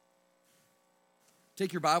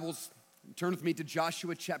Take your Bibles and turn with me to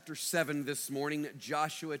Joshua chapter 7 this morning.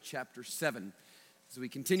 Joshua chapter 7. As we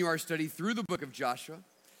continue our study through the book of Joshua,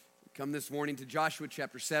 we come this morning to Joshua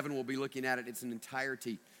chapter 7. We'll be looking at it in its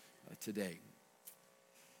entirety today.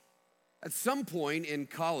 At some point in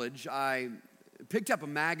college, I picked up a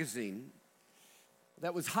magazine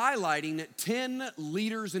that was highlighting 10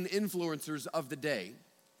 leaders and influencers of the day.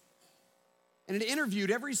 And it interviewed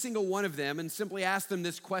every single one of them and simply asked them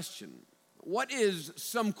this question: what is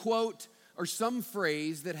some quote or some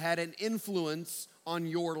phrase that had an influence on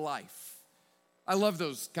your life? I love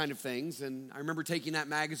those kind of things, and I remember taking that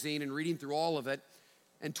magazine and reading through all of it,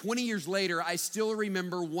 and 20 years later, I still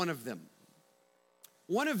remember one of them.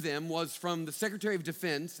 One of them was from the Secretary of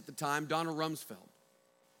Defense at the time, Donald Rumsfeld,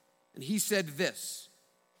 and he said this.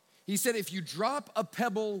 He said, if you drop a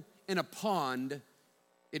pebble in a pond,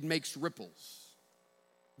 it makes ripples.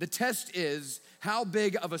 The test is, how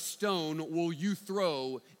big of a stone will you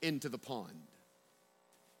throw into the pond?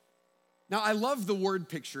 Now, I love the word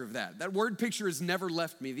picture of that. That word picture has never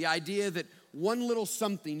left me. The idea that one little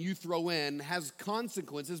something you throw in has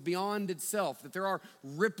consequences beyond itself, that there are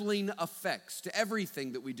rippling effects to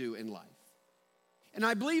everything that we do in life. And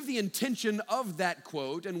I believe the intention of that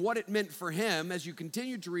quote and what it meant for him as you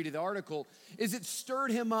continue to read the article is it stirred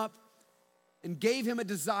him up and gave him a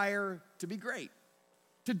desire to be great,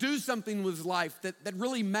 to do something with his life that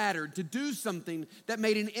really mattered, to do something that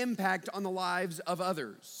made an impact on the lives of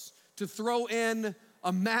others, to throw in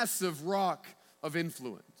a massive rock of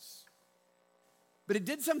influence. But it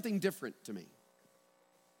did something different to me.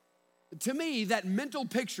 To me, that mental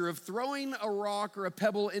picture of throwing a rock or a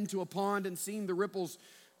pebble into a pond and seeing the ripples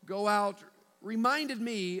go out reminded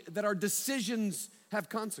me that our decisions have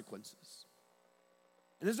consequences.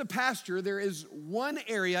 And as a pastor, there is one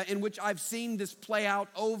area in which I've seen this play out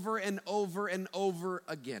over and over and over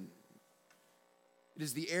again. It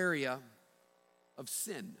is the area of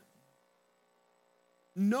sin.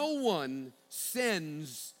 No one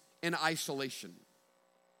sins in isolation.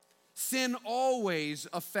 Sin always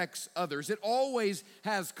affects others. It always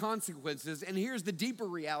has consequences. And here's the deeper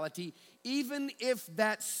reality. Even if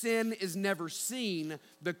that sin is never seen,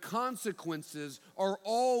 the consequences are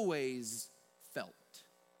always felt.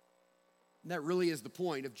 And that really is the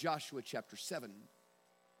point of Joshua chapter 7.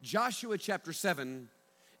 Joshua chapter 7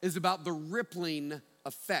 is about the rippling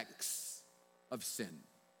effects of sin.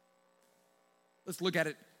 Let's look at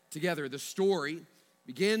it together. The story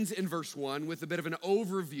begins in verse 1 with a bit of an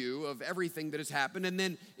overview of everything that has happened and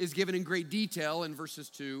then is given in great detail in verses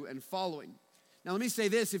 2 and following. Now, let me say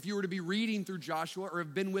this. If you were to be reading through Joshua or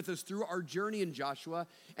have been with us through our journey in Joshua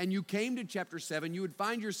and you came to chapter 7, you would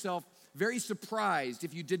find yourself very surprised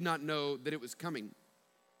if you did not know that it was coming.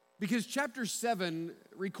 Because chapter 7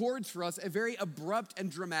 records for us a very abrupt and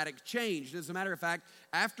dramatic change. And as a matter of fact,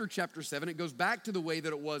 after chapter 7, it goes back to the way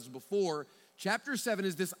that it was before. Chapter 7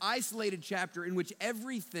 is this isolated chapter in which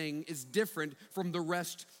everything is different from the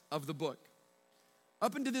rest of the book.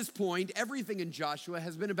 Up until this point, everything in Joshua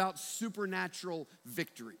has been about supernatural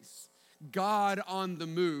victories. God on the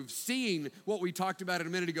move, seeing what we talked about a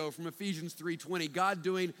minute ago from Ephesians 3:20, God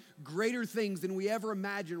doing greater things than we ever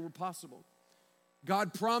imagined were possible.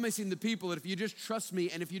 God promising the people that if you just trust me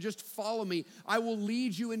and if you just follow me, I will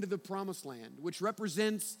lead you into the promised land, which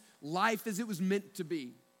represents life as it was meant to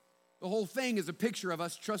be. The whole thing is a picture of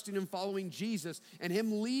us trusting and following Jesus and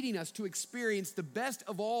him leading us to experience the best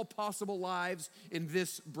of all possible lives in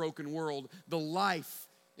this broken world, the life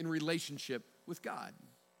in relationship with God.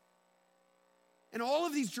 And all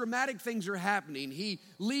of these dramatic things are happening. He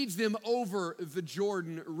leads them over the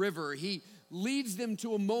Jordan River. He leads them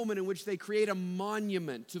to a moment in which they create a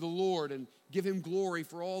monument to the Lord and give him glory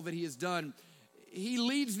for all that he has done. He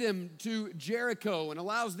leads them to Jericho and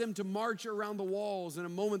allows them to march around the walls in a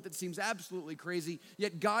moment that seems absolutely crazy,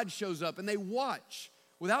 yet God shows up and they watch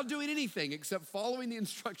without doing anything except following the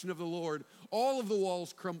instruction of the Lord. All of the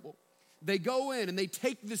walls crumble. They go in and they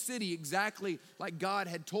take the city exactly like God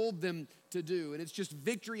had told them to do. And it's just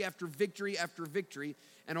victory after victory after victory.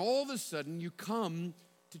 And all of a sudden you come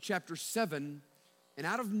to chapter 7 and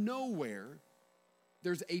out of nowhere,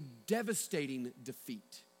 there's a devastating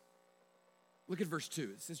defeat. Look at verse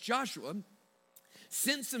 2. It says, Joshua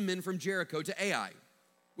sent some men from Jericho to Ai,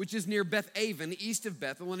 which is near Beth-aven, east of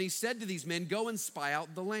Bethel. And he said to these men, go and spy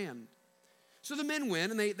out the land. So the men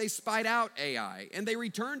went and they spied out Ai. And they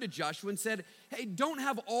returned to Joshua and said, hey, don't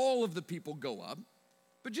have all of the people go up,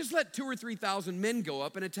 but just let 2,000 or 3,000 men go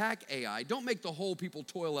up and attack Ai. Don't make the whole people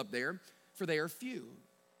toil up there, for they are few.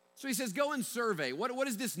 So he says, go and survey. What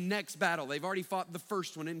is this next battle? They've already fought the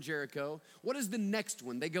first one in Jericho. What is the next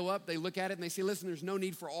one? They go up, they look at it, and they say, listen, there's no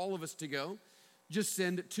need for all of us to go. just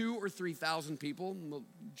send 2,000 or 3,000 people.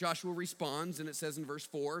 Joshua responds, and it says in verse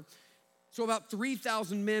 4, so about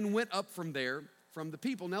 3,000 men went up from there, from the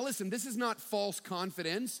people. Now listen, this is not false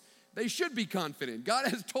confidence. They should be confident. God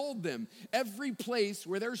has told them every place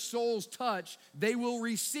where their souls touch, they will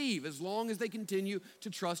receive as long as they continue to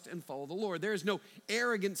trust and follow the Lord. There is no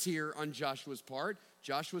arrogance here on Joshua's part.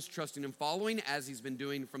 Joshua's trusting and following as he's been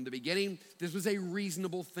doing from the beginning. This was a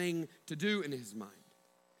reasonable thing to do in his mind.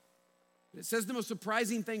 It says the most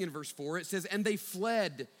surprising thing in verse 4. It says, and they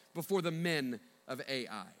fled before the men of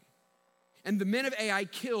Ai. And the men of Ai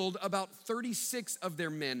killed about 36 of their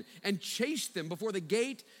men and chased them before the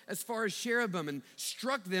gate as far as Cherubim and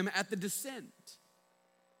struck them at the descent.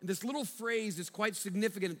 And this little phrase is quite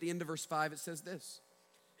significant at the end of verse 5. It says this,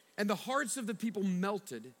 and the hearts of the people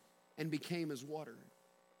melted and became as water.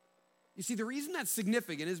 You see, the reason that's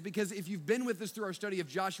significant is because if you've been with us through our study of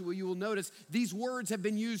Joshua, you will notice these words have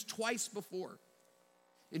been used twice before.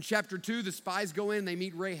 In chapter 2, the spies go in and they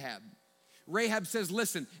meet Rahab. Rahab says,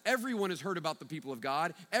 listen, everyone has heard about the people of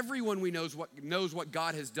God. Everyone knows what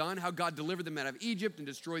God has done, how God delivered them out of Egypt and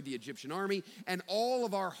destroyed the Egyptian army. And all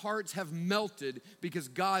of our hearts have melted because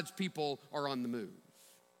God's people are on the move.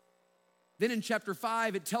 Then in chapter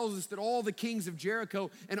 5, it tells us that all the kings of Jericho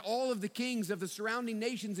and all of the kings of the surrounding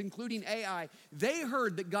nations, including Ai, they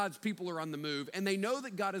heard that God's people are on the move and they know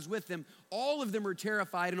that God is with them. All of them are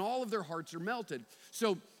terrified and all of their hearts are melted.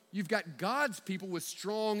 So you've got God's people with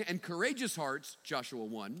strong and courageous hearts, Joshua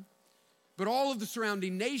 1, but all of the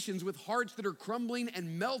surrounding nations with hearts that are crumbling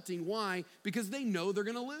and melting. Why? Because they know they're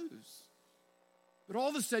going to lose. But all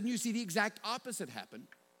of a sudden, you see the exact opposite happen,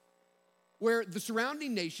 where the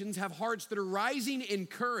surrounding nations have hearts that are rising in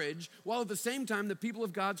courage, while at the same time, the people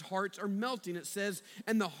of God's hearts are melting. It says,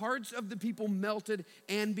 and the hearts of the people melted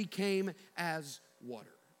and became as water.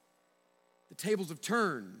 The tables have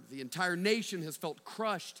turned. The entire nation has felt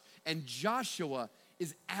crushed, and Joshua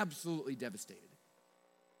is absolutely devastated.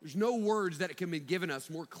 There's no words that can be given us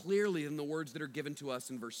more clearly than the words that are given to us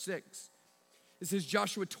in verse 6. It says,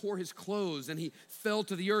 Joshua tore his clothes, and he fell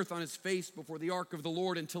to the earth on his face before the ark of the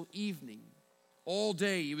Lord until evening. All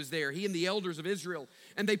day he was there, he and the elders of Israel,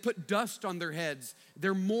 and they put dust on their heads.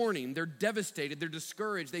 They're mourning, they're devastated, they're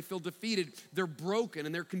discouraged, they feel defeated, they're broken,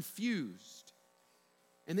 and they're confused.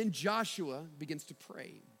 And then Joshua begins to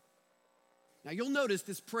pray. Now you'll notice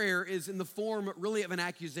this prayer is in the form really of an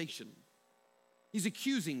accusation. He's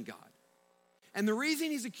accusing God. And the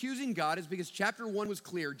reason he's accusing God is because chapter 1 was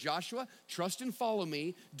clear. Joshua, trust and follow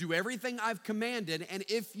me, do everything I've commanded, and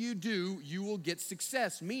if you do, you will get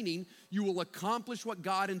success, meaning you will accomplish what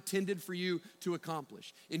God intended for you to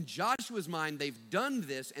accomplish. In Joshua's mind, they've done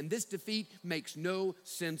this, and this defeat makes no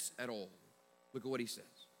sense at all. Look at what he says.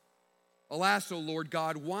 Alas, O Lord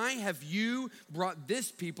God, why have you brought this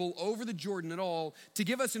people over the Jordan at all to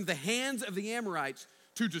give us into the hands of the Amorites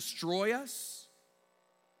to destroy us?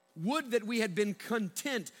 Would that we had been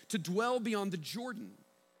content to dwell beyond the Jordan.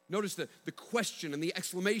 Notice the question and the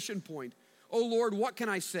exclamation point. Oh Lord, what can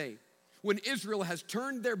I say when Israel has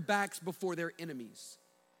turned their backs before their enemies?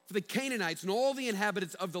 For the Canaanites and all the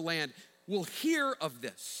inhabitants of the land will hear of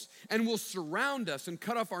this and will surround us and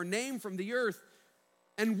cut off our name from the earth.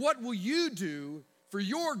 And what will you do for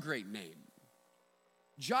your great name?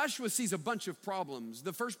 Joshua sees a bunch of problems.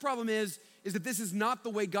 The first problem is that this is not the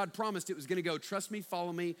way God promised it was going to go. Trust me,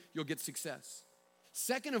 follow me, you'll get success.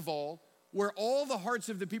 Second of all, where all the hearts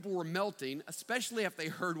of the people were melting, especially after they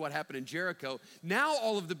heard what happened in Jericho, now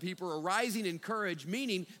all of the people are rising in courage,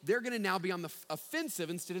 meaning they're going to now be on the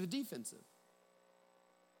offensive instead of the defensive.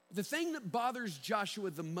 The thing that bothers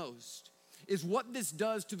Joshua the most is what this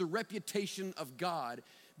does to the reputation of God.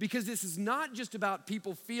 Because this is not just about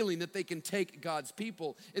people feeling that they can take God's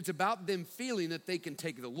people. It's about them feeling that they can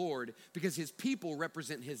take the Lord because his people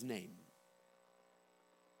represent his name.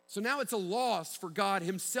 So now it's a loss for God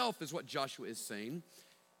himself is what Joshua is saying.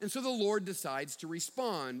 And so the Lord decides to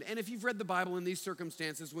respond. And if you've read the Bible in these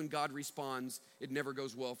circumstances, when God responds, it never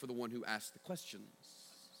goes well for the one who asks the questions.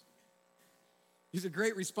 These are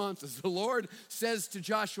great responses. The Lord says to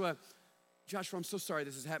Joshua, Joshua, I'm so sorry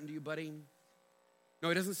this has happened to you, buddy. No,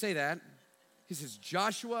 he doesn't say that. He says,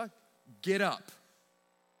 Joshua, get up.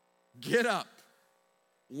 Get up.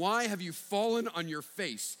 Why have you fallen on your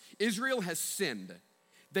face? Israel has sinned.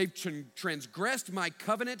 They've transgressed my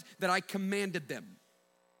covenant that I commanded them.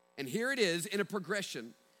 And here it is in a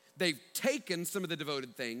progression. They've taken some of the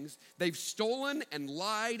devoted things. They've stolen and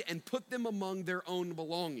lied and put them among their own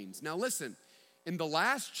belongings. Now listen, in the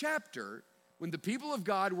last chapter, when the people of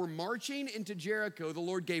God were marching into Jericho, the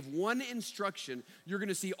Lord gave one instruction. You're going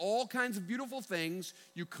to see all kinds of beautiful things.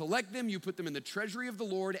 You collect them, you put them in the treasury of the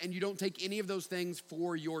Lord, and you don't take any of those things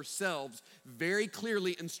for yourselves. Very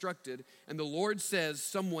clearly instructed. And the Lord says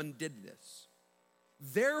someone did this.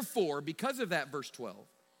 Therefore, because of that, verse 12,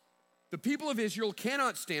 the people of Israel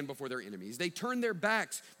cannot stand before their enemies. They turn their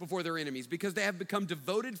backs before their enemies because they have become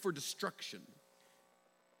devoted for destruction.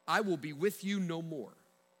 I will be with you no more,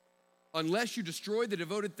 unless you destroy the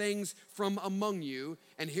devoted things from among you.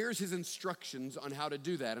 And here's his instructions on how to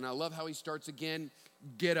do that. And I love how he starts again,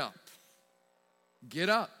 get up. Get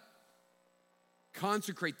up.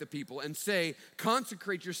 Consecrate the people and say,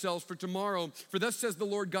 consecrate yourselves for tomorrow. For thus says the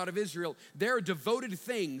Lord God of Israel, there are devoted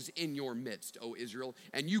things in your midst, O Israel,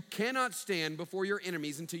 and you cannot stand before your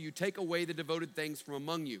enemies until you take away the devoted things from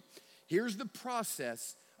among you. Here's the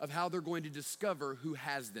process of how they're going to discover who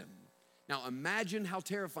has them. Now imagine how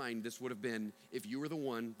terrifying this would have been if you were the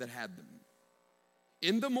one that had them.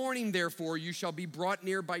 In the morning, therefore, you shall be brought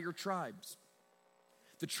near by your tribes.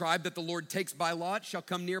 The tribe that the Lord takes by lot shall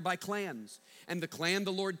come near by clans, and the clan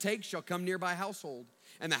the Lord takes shall come near by household,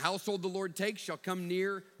 and the household the Lord takes shall come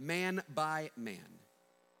near man by man.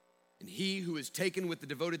 And he who is taken with the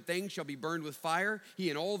devoted things shall be burned with fire, he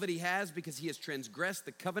and all that he has, because he has transgressed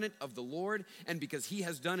the covenant of the Lord, and because he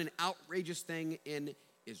has done an outrageous thing in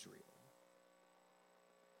Israel.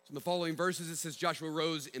 In the following verses, it says Joshua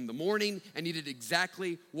rose in the morning and he did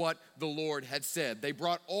exactly what the Lord had said. They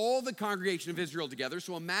brought all the congregation of Israel together.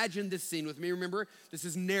 So imagine this scene with me. Remember, this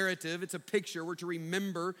is narrative. It's a picture. We're to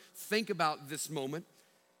remember, think about this moment.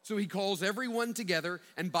 So he calls everyone together,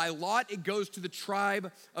 and by lot it goes to the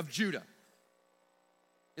tribe of Judah.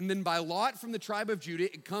 And then by lot from the tribe of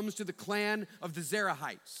Judah, it comes to the clan of the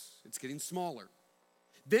Zerahites. It's getting smaller.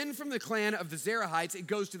 Then from the clan of the Zerahites, it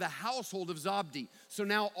goes to the household of Zabdi. So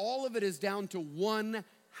now all of it is down to one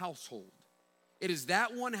household. It is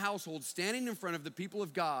that one household standing in front of the people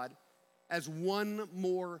of God as one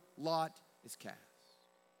more lot is cast.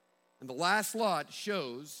 And the last lot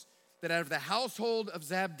shows that out of the household of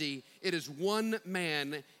Zabdi, it is one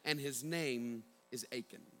man, and his name is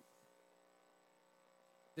Achan.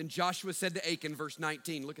 Then Joshua said to Achan, verse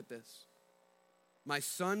 19, look at this. My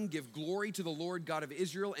son, give glory to the Lord God of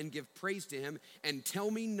Israel and give praise to him, and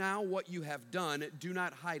tell me now what you have done. Do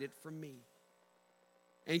not hide it from me.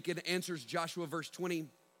 Achan answers Joshua, verse 20,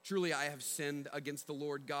 truly I have sinned against the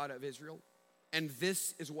Lord God of Israel, and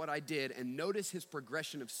this is what I did. And notice his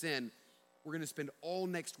progression of sin. We're going to spend all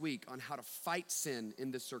next week on how to fight sin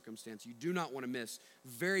in this circumstance. You do not want to miss.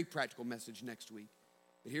 Very practical message next week.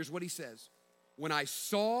 But here's what he says. When I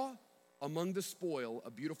saw among the spoil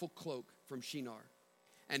a beautiful cloak from Shinar,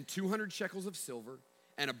 and 200 shekels of silver,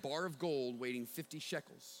 and a bar of gold weighing 50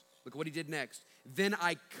 shekels. Look what he did next. Then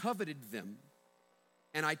I coveted them,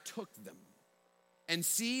 and I took them. And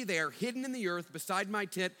see, they are hidden in the earth beside my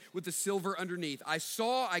tent with the silver underneath. I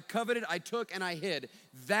saw, I coveted, I took, and I hid.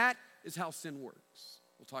 That is how sin works.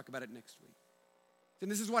 We'll talk about it next week. And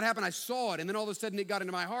this is what happened. I saw it, and then all of a sudden it got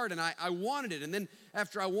into my heart, and I wanted it. And then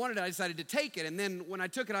after I wanted it, I decided to take it. And then when I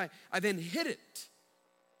took it, I then hid it.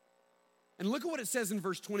 And look at what it says in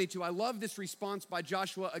verse 22. I love this response by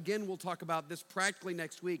Joshua. Again, we'll talk about this practically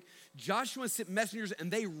next week. Joshua sent messengers, and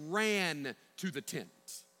they ran to the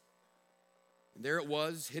tent. And there it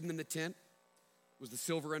was, hidden in the tent, was the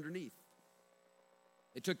silver underneath.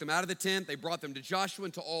 They took them out of the tent, they brought them to Joshua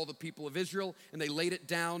and to all the people of Israel, and they laid it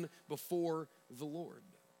down before the Lord.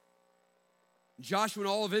 Joshua and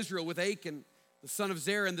all of Israel with Achan, the son of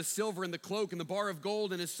Zerah, and the silver and the cloak and the bar of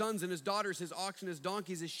gold, and his sons and his daughters, his oxen, his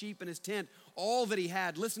donkeys, his sheep, and his tent, all that he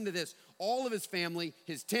had. Listen to this, all of his family,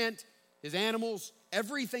 his tent, his animals,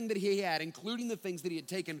 everything that he had, including the things that he had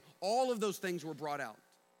taken, all of those things were brought out.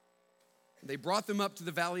 They brought them up to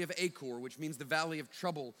the valley of Achor, which means the valley of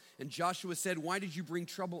trouble. And Joshua said, why did you bring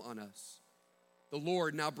trouble on us? The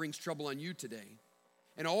Lord now brings trouble on you today.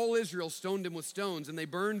 And all Israel stoned him with stones, and they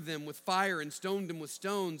burned them with fire and stoned him with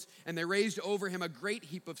stones, and they raised over him a great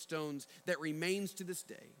heap of stones that remains to this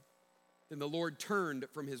day. Then the Lord turned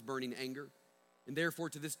from his burning anger, and therefore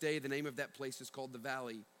to this day the name of that place is called the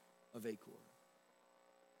Valley of Achor.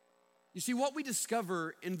 You see, what we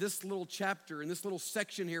discover in this little chapter, in this little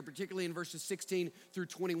section here, particularly in verses 16 through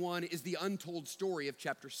 21, is the untold story of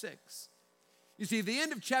chapter 6. You see, at the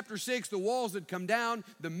end of chapter 6, the walls had come down,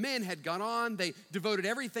 the men had gone on, they devoted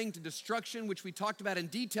everything to destruction, which we talked about in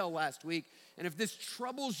detail last week. And if this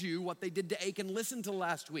troubles you, what they did to Achan, listen to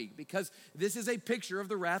last week, because this is a picture of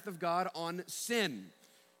the wrath of God on sin.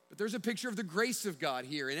 But there's a picture of the grace of God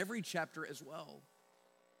here in every chapter as well.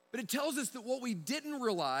 But it tells us that what we didn't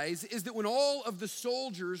realize is that when all of the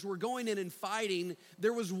soldiers were going in and fighting,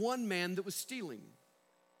 there was one man that was stealing.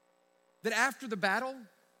 That after the battle,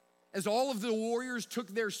 as all of the warriors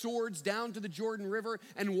took their swords down to the Jordan River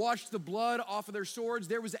and washed the blood off of their swords,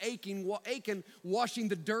 there was Achan washing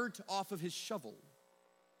the dirt off of his shovel.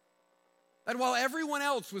 And while everyone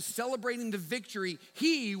else was celebrating the victory,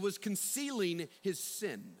 he was concealing his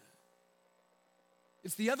sin.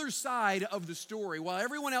 It's the other side of the story. While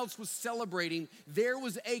everyone else was celebrating, there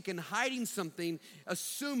was Achan hiding something,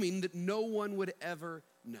 assuming that no one would ever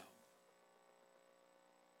know.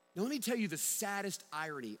 Now, let me tell you the saddest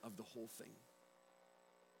irony of the whole thing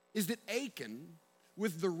is that Achan,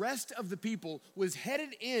 with the rest of the people, was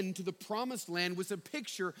headed into the promised land with a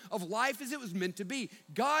picture of life as it was meant to be.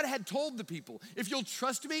 God had told the people, if you'll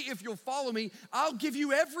trust me, if you'll follow me, I'll give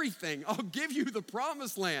you everything. I'll give you the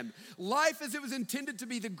promised land. Life as it was intended to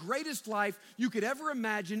be, the greatest life you could ever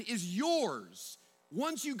imagine, is yours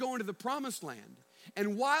once you go into the promised land.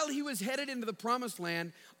 And while he was headed into the promised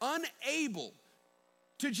land, unable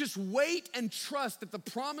to just wait and trust that the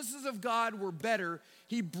promises of God were better,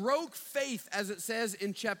 he broke faith, as it says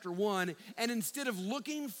in chapter 1, and instead of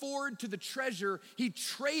looking forward to the treasure, he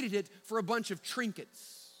traded it for a bunch of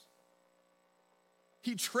trinkets.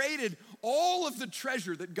 He traded all of the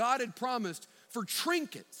treasure that God had promised for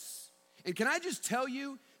trinkets. And can I just tell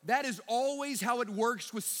you, that is always how it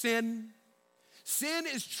works with sin. Sin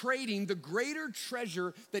is trading the greater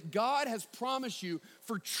treasure that God has promised you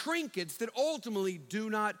for trinkets that ultimately do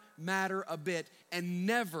not matter a bit and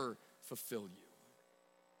never fulfill you.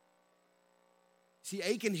 See,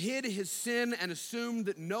 Achan hid his sin and assumed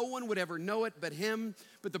that no one would ever know it but him.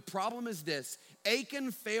 But the problem is this: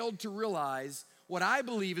 Achan failed to realize what I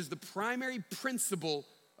believe is the primary principle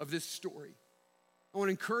of this story. I want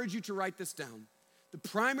to encourage you to write this down. The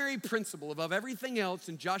primary principle above everything else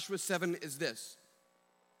in Joshua 7 is this: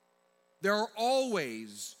 there are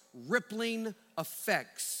always rippling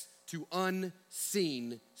effects to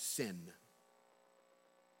unseen sin.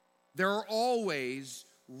 There are always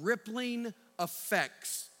rippling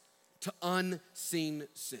effects to unseen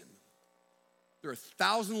sin. There are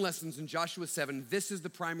 1,000 lessons in Joshua 7. This is the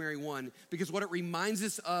primary one, because what it reminds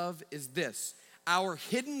us of is this: our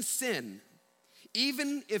hidden sin,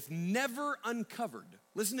 even if never uncovered,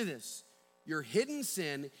 listen to this, your hidden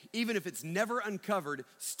sin, even if it's never uncovered,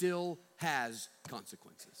 still has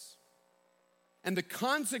consequences. And the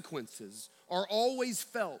consequences are always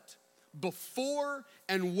felt before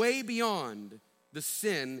and way beyond the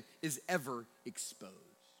sin is ever exposed.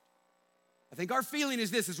 I think our feeling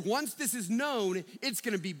is this, is once this is known, it's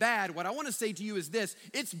gonna be bad. What I wanna say to you is this: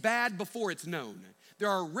 it's bad before it's known. There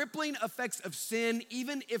are rippling effects of sin,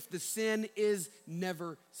 even if the sin is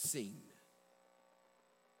never seen.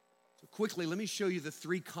 So quickly, let me show you the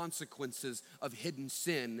 3 consequences of hidden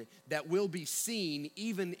sin that will be seen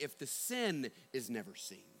even if the sin is never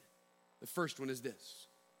seen. The first one is this: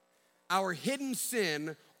 our hidden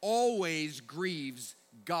sin always grieves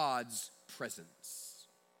God's presence.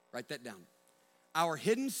 Write that down. Our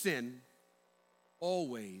hidden sin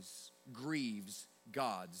always grieves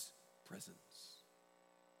God's presence.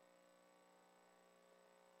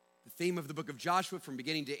 The theme of the book of Joshua from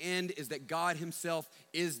beginning to end is that God himself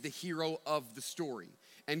is the hero of the story.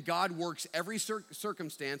 And God works every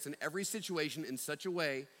circumstance and every situation in such a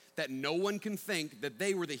way that no one can think that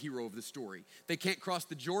they were the hero of the story. They can't cross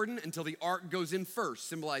the Jordan until the ark goes in first,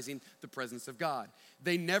 symbolizing the presence of God.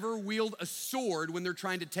 They never wield a sword when they're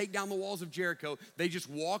trying to take down the walls of Jericho. They just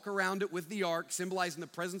walk around it with the ark, symbolizing the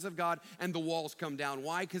presence of God, and the walls come down.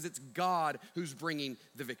 Why? Because it's God who's bringing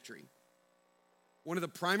the victory. One of the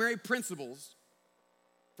primary principles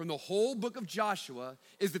from the whole book of Joshua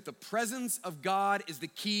is that the presence of God is the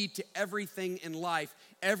key to everything in life.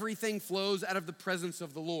 Everything flows out of the presence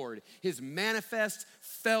of the Lord, his manifest,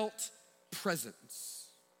 felt presence.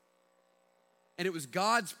 And it was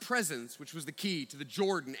God's presence which was the key to the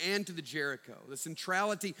Jordan and to the Jericho. The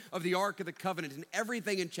centrality of the Ark of the Covenant and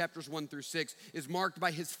everything in chapters 1 through 6 is marked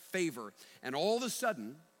by his favor. And all of a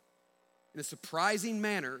sudden, in a surprising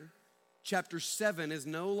manner, chapter 7 is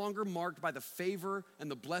no longer marked by the favor and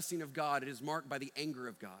the blessing of God. It is marked by the anger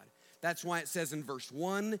of God. That's why it says in verse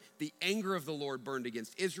 1, the anger of the Lord burned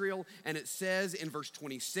against Israel. And it says in verse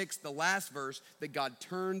 26, the last verse, that God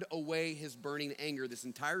turned away his burning anger. This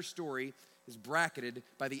entire story is bracketed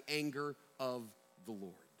by the anger of the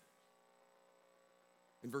Lord.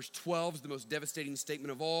 In verse 12 is the most devastating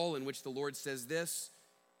statement of all, in which the Lord says this: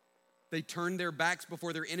 They turn their backs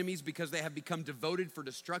before their enemies because they have become devoted for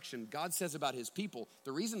destruction. God says about his people,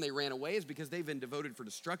 the reason they ran away is because they've been devoted for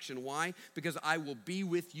destruction. Why? Because I will be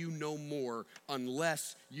with you no more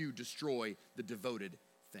unless you destroy the devoted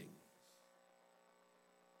thing.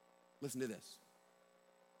 Listen to this.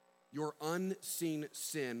 Your unseen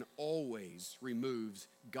sin always removes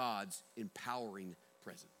God's empowering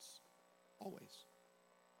presence. Always.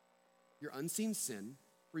 Your unseen sin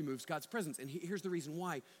removes God's presence. And here's the reason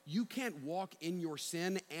why. You can't walk in your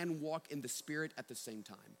sin and walk in the Spirit at the same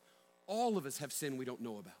time. All of us have sin we don't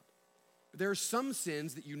know about. But there are some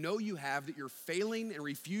sins that you know you have that you're failing and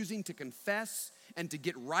refusing to confess and to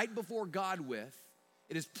get right before God with.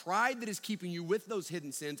 It is pride that is keeping you with those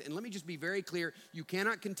hidden sins. And let me just be very clear, you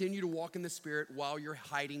cannot continue to walk in the Spirit while you're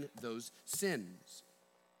hiding those sins.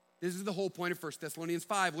 This is the whole point of 1 Thessalonians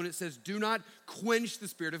 5 when it says, do not quench the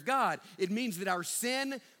Spirit of God. It means that our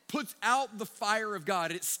sin puts out the fire of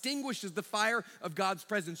God. It extinguishes the fire of God's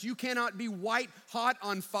presence. You cannot be white hot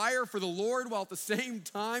on fire for the Lord while at the same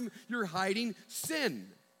time you're hiding sin.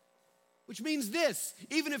 Which means this,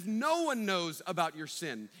 even if no one knows about your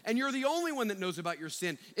sin, and you're the only one that knows about your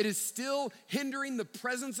sin, it is still hindering the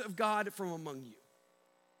presence of God from among you.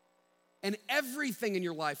 And everything in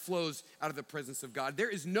your life flows out of the presence of God. There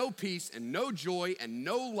is no peace and no joy and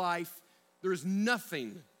no life. There is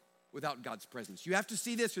nothing without God's presence. You have to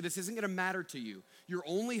see this or this isn't gonna matter to you. Your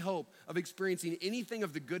only hope of experiencing anything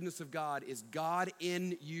of the goodness of God is God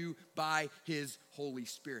in you by his Holy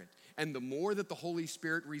Spirit. And the more that the Holy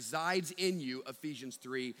Spirit resides in you, Ephesians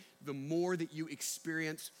 3, the more that you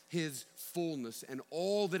experience his fullness and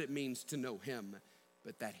all that it means to know him.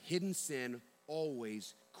 But that hidden sin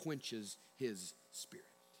always quenches his Spirit.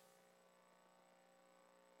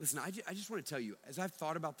 Listen, I just want to tell you, as I've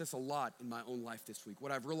thought about this a lot in my own life this week,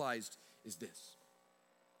 what I've realized is this,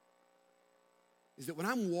 is that when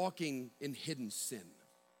I'm walking in hidden sin,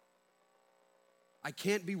 I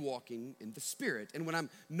can't be walking in the Spirit. And when I'm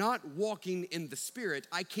not walking in the Spirit,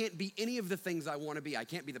 I can't be any of the things I want to be. I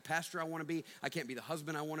can't be the pastor I want to be. I can't be the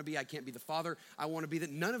husband I want to be. I can't be the father I want to be.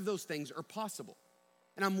 That none of those things are possible.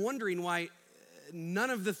 And I'm wondering why none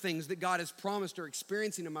of the things that God has promised are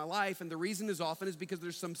experiencing in my life. And the reason is often is because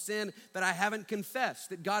there's some sin that I haven't confessed,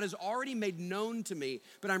 that God has already made known to me,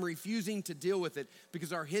 but I'm refusing to deal with it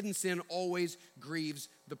because our hidden sin always grieves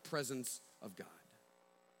the presence of God.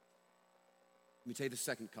 Let me tell you the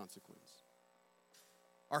second consequence.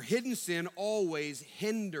 Our hidden sin always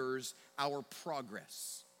hinders our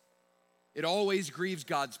progress. It always grieves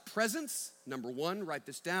God's presence. Number one, write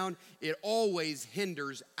this down. It always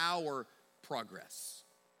hinders our progress.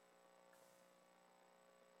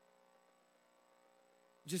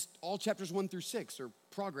 Just all chapters 1 through 6 are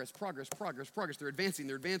progress. They're advancing.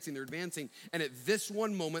 And at this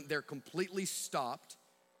one moment, they're completely stopped.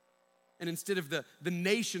 And instead of the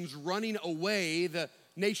nations running away, the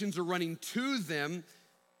nations are running to them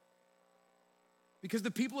because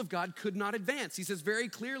the people of God could not advance. He says very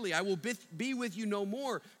clearly, I will be with you no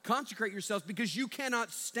more. Consecrate yourselves because you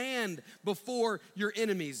cannot stand before your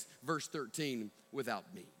enemies, verse 13,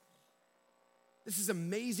 without me. This is an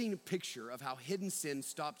amazing picture of how hidden sin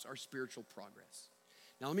stops our spiritual progress.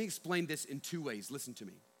 Now let me explain this in two ways. Listen to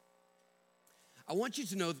me. I want you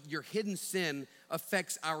to know that your hidden sin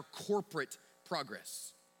affects our corporate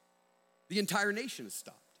progress. The entire nation is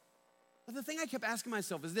stopped. But the thing I kept asking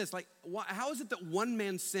myself is this, how is it that one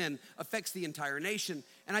man's sin affects the entire nation?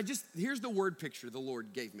 And here's the word picture the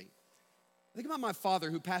Lord gave me. Think about my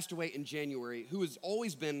father who passed away in January, who has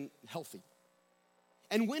always been healthy.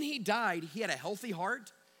 And when he died, he had a healthy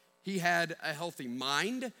heart. He had a healthy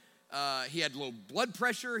mind. He had low blood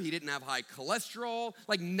pressure. He didn't have high cholesterol.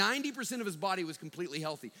 Like 90% of his body was completely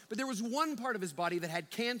healthy. But there was one part of his body that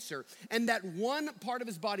had cancer, and that one part of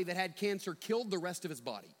his body that had cancer killed the rest of his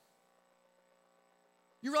body.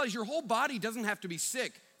 You realize your whole body doesn't have to be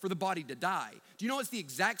sick for the body to die. Do you know it's the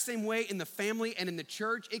exact same way in the family and in the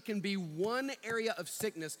church? It can be one area of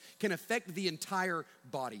sickness can affect the entire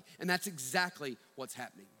body. And that's exactly what's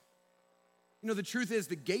happening. You know, the truth is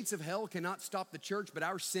the gates of hell cannot stop the church, but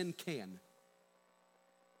our sin can.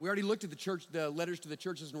 We already looked at the letters to the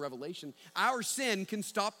churches in Revelation. Our sin can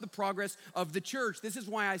stop the progress of the church. This is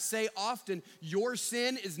why I say often, your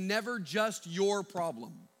sin is never just your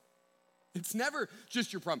problem. It's never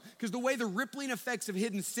just your problem. Because the way the rippling effects of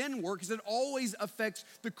hidden sin work is it always affects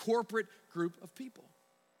the corporate group of people.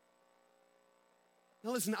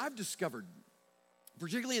 Now listen, I've discovered,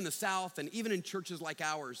 particularly in the South and even in churches like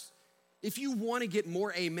ours, if you want to get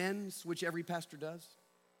more amens, which every pastor does,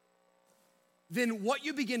 then what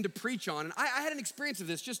you begin to preach on, and I had an experience of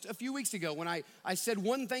this just a few weeks ago when I said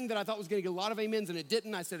one thing that I thought was gonna get a lot of amens and it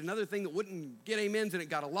didn't. I said another thing that wouldn't get amens and it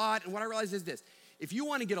got a lot. And what I realized is this: if you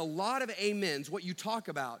wanna get a lot of amens, what you talk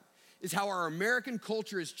about is how our American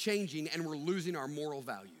culture is changing and we're losing our moral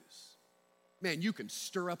values. Man, you can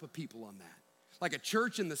stir up a people on that. Like a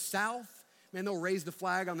church in the South, man, they'll raise the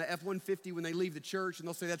flag on the F-150 when they leave the church and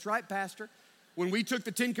they'll say, "That's right, Pastor. When we took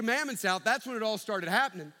the 10 Commandments out, that's when it all started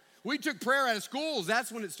happening. We took prayer out of schools,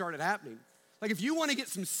 that's when it started happening." Like if you wanna get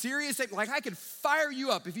some serious, like I could fire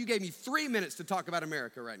you up if you gave me 3 minutes to talk about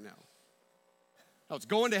America right now. Oh, it's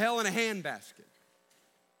going to hell in a handbasket.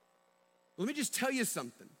 Let me just tell you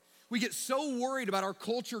something. We get so worried about our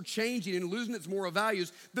culture changing and losing its moral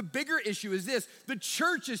values. The bigger issue is this: the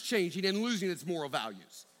church is changing and losing its moral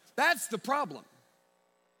values. That's the problem.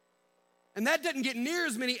 And that doesn't get near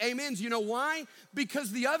as many amens. You know why?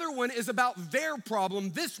 Because the other one is about their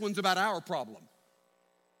problem. This one's about our problem.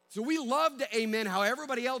 So we love to amen how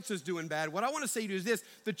everybody else is doing bad. What I want to say to you is this: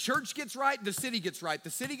 the church gets right, the city gets right. The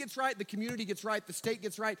city gets right, the community gets right, the state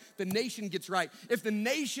gets right, the nation gets right. If the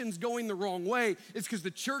nation's going the wrong way, it's because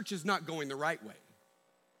the church is not going the right way.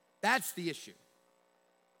 That's the issue.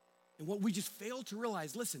 And what we just fail to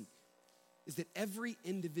realize, listen, is that every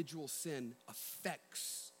individual sin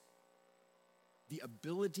affects the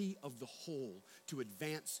ability of the whole to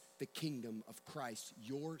advance the kingdom of Christ.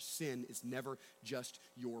 Your sin is never just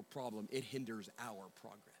your problem. It hinders our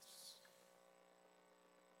progress.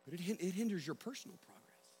 But it hinders your personal progress.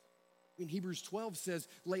 I mean, Hebrews 12 says,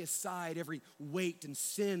 "Lay aside every weight and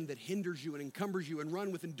sin that hinders you and encumbers you, and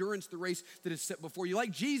run with endurance the race that is set before you,"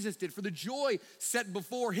 like Jesus did, for the joy set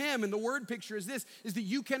before him. And the word picture is this, is that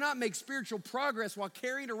you cannot make spiritual progress while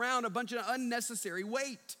carrying around a bunch of unnecessary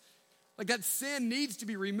weight. Like that sin needs to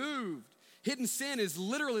be removed. Hidden sin is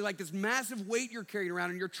literally like this massive weight you're carrying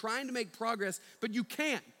around and you're trying to make progress, but you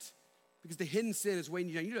can't because the hidden sin is weighing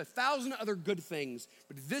you down. You do 1,000 other good things,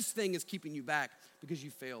 but this thing is keeping you back because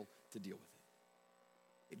you fail to deal with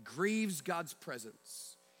it. It grieves God's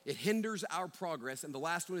presence. It hinders our progress. And the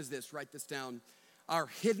last one is this, write this down: our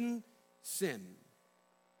hidden sin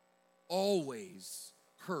always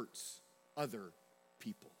hurts other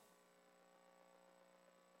people.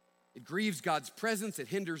 It grieves God's presence. It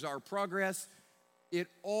hinders our progress. It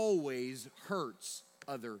always hurts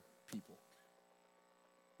other people.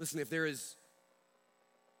 Listen, if there is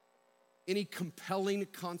any compelling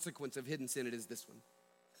consequence of hidden sin, it is this one.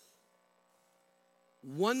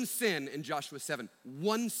 One sin in Joshua 7,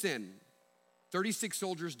 one sin. 36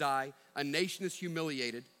 soldiers die, a nation is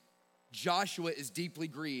humiliated, Joshua is deeply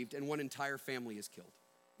grieved, and one entire family is killed.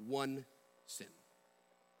 One sin.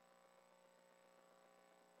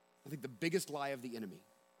 I think the biggest lie of the enemy,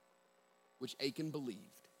 which Achan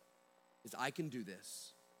believed, is I can do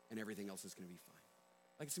this and everything else is gonna be fine.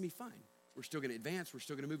 Like it's gonna be fine. We're still gonna advance, we're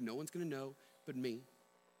still gonna move, no one's gonna know but me.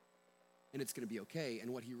 And it's gonna be okay.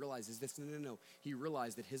 And what he realized is this, no. He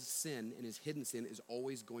realized that his sin and his hidden sin is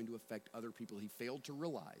always going to affect other people. He failed to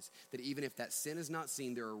realize that even if that sin is not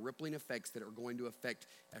seen, there are rippling effects that are going to affect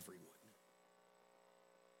everyone.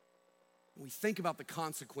 We think about the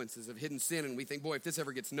consequences of hidden sin and we think, boy, if this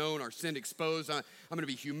ever gets known, our sin exposed, I'm gonna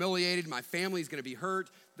be humiliated, my family's gonna be hurt.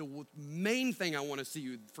 The main thing I wanna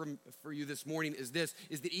see for you this morning is this,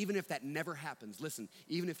 is that even if that never happens, listen,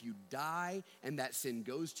 even if you die and that sin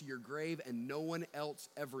goes to your grave and no one else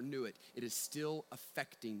ever knew it, it is still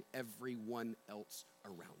affecting everyone else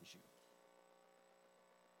around you.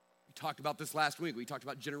 We talked about this last week. We talked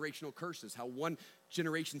about generational curses, how one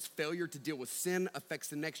generation's failure to deal with sin affects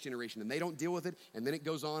the next generation, and they don't deal with it, and then it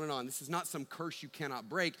goes on and on. This is not some curse you cannot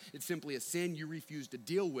break. It's simply a sin you refuse to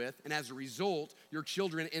deal with, and as a result, your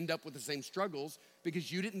children end up with the same struggles because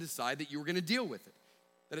you didn't decide that you were gonna deal with it.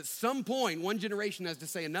 That at some point, one generation has to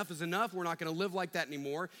say, enough is enough, we're not gonna live like that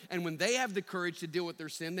anymore, and when they have the courage to deal with their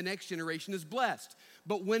sin, the next generation is blessed.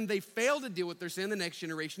 But when they fail to deal with their sin, the next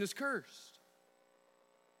generation is cursed.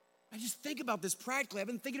 I just think about this practically. I've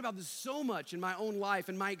been thinking about this so much in my own life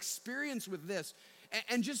and my experience with this.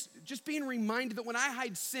 And just being reminded that when I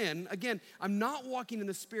hide sin, again, I'm not walking in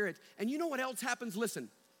the Spirit. And you know what else happens? Listen,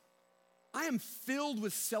 I am filled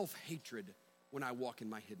with self-hatred when I walk in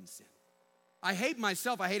my hidden sin. I hate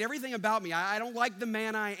myself. I hate everything about me. I don't like the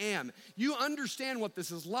man I am. You understand what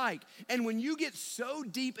this is like. And when you get so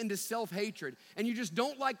deep into self-hatred and you just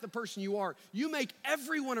don't like the person you are, you make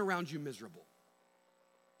everyone around you miserable.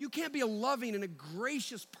 You can't be a loving and a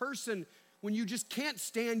gracious person when you just can't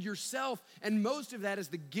stand yourself. And most of that is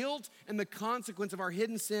the guilt and the consequence of our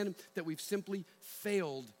hidden sin that we've simply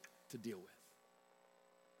failed to deal with.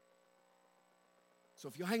 So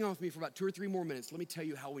if you'll hang on with me for about 2 or 3 more minutes, let me tell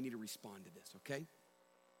you how we need to respond to this, okay?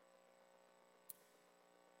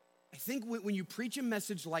 I think when you preach a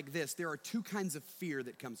message like this, there are 2 kinds of fear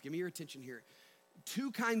that comes. Give me your attention here. 2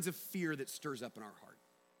 kinds of fear that stirs up in our heart.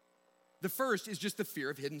 The first is just the fear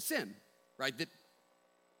of hidden sin, right? That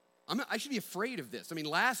I should be afraid of this. I mean,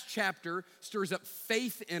 last chapter stirs up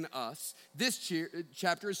faith in us. This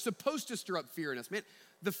chapter is supposed to stir up fear in us. Man,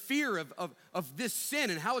 the fear of this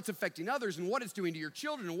sin and how it's affecting others and what it's doing to your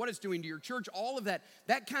children and what it's doing to your church, all of that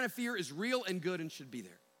kind of fear is real and good and should be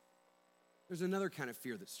there. There's another kind of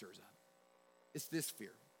fear that stirs up. It's this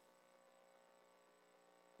fear.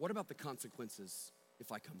 What about the consequences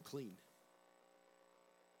if I come clean?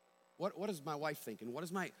 What does my wife think? And what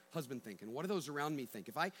does my husband think? And what do those around me think?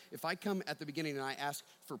 If I come at the beginning and I ask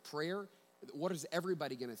for prayer, what is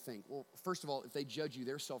everybody gonna think? Well, first of all, if they judge you,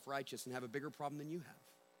 they're self-righteous and have a bigger problem than you have.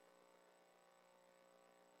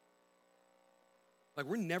 Like,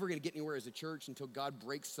 we're never gonna get anywhere as a church until God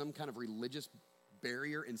breaks some kind of religious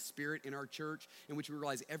barrier and spirit in our church in which we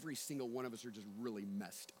realize every single one of us are just really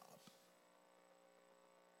messed up.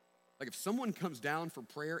 Like, if someone comes down for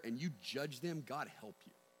prayer and you judge them, God help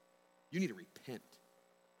you. You need to repent.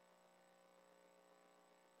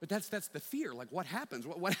 But that's the fear. Like, what happens?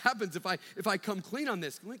 What happens if I come clean on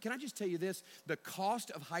this? Can I just tell you this? The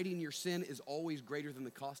cost of hiding your sin is always greater than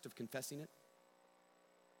the cost of confessing it.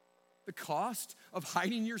 The cost of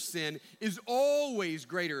hiding your sin is always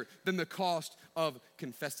greater than the cost of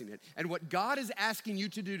confessing it. And what God is asking you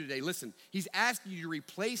to do today, listen, he's asking you to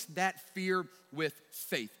replace that fear with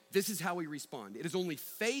faith. This is how we respond. It is only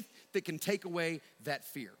faith that can take away that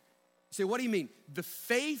fear. You say, what do you mean? The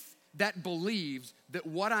faith that believes that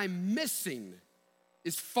what I'm missing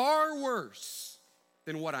is far worse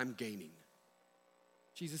than what I'm gaining.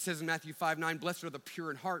 Jesus says in Matthew 5:9, blessed are the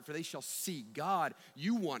pure in heart, for they shall see God.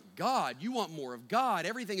 You want God. You want more of God.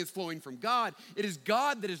 Everything is flowing from God. It is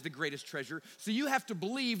God that is the greatest treasure. So you have to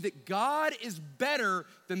believe that God is better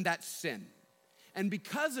than that sin. And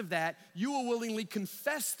because of that, you will willingly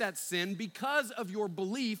confess that sin because of your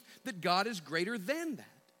belief that God is greater than that.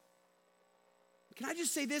 Can I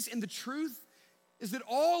just say this? And the truth is that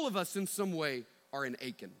all of us in some way are in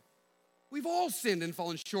Achan. We've all sinned and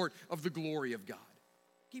fallen short of the glory of God.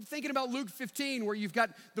 Keep thinking about Luke 15, where you've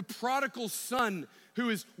got the prodigal son who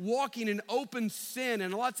is walking in open sin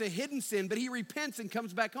and lots of hidden sin, but he repents and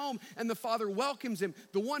comes back home, and the father welcomes him.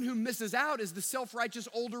 The one who misses out is the self-righteous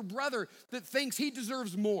older brother that thinks he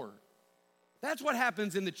deserves more. That's what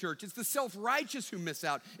happens in the church. It's the self-righteous who miss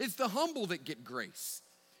out. It's the humble that get grace.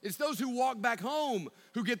 It's those who walk back home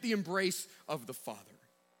who get the embrace of the Father.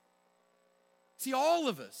 See, all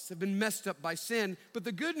of us have been messed up by sin, but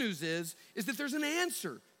the good news is that there's an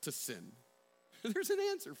answer to sin. There's an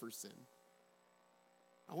answer for sin.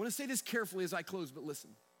 I want to say this carefully as I close, but listen.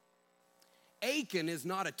 Achan is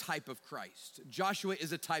not a type of Christ. Joshua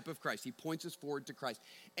is a type of Christ. He points us forward to Christ.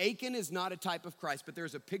 Achan is not a type of Christ, but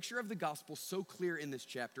there's a picture of the gospel so clear in this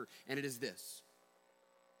chapter, and it is this.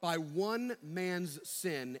 By one man's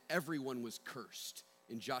sin, everyone was cursed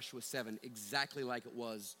in Joshua 7, exactly like it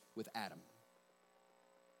was with Adam.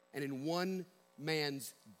 And in one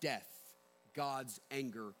man's death, God's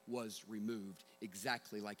anger was removed,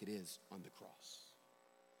 exactly like it is on the cross.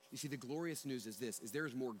 You see, the glorious news is this, is there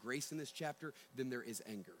is more grace in this chapter than there is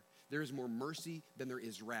anger. There is more mercy than there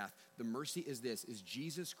is wrath. The mercy is this, is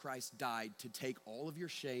Jesus Christ died to take all of your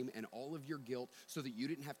shame and all of your guilt so that you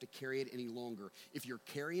didn't have to carry it any longer. If you're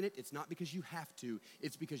carrying it, it's not because you have to,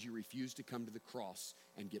 it's because you refuse to come to the cross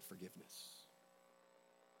and get forgiveness.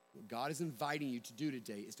 What God is inviting you to do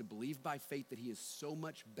today is to believe by faith that he is so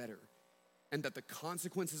much better and that the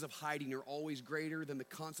consequences of hiding are always greater than the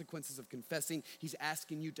consequences of confessing. He's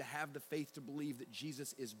asking you to have the faith to believe that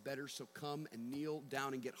Jesus is better. So come and kneel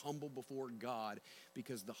down and get humble before God,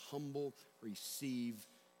 because the humble receive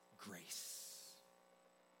grace.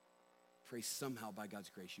 Pray somehow by God's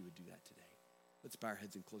grace you would do that today. Let's bow our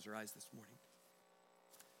heads and close our eyes this morning.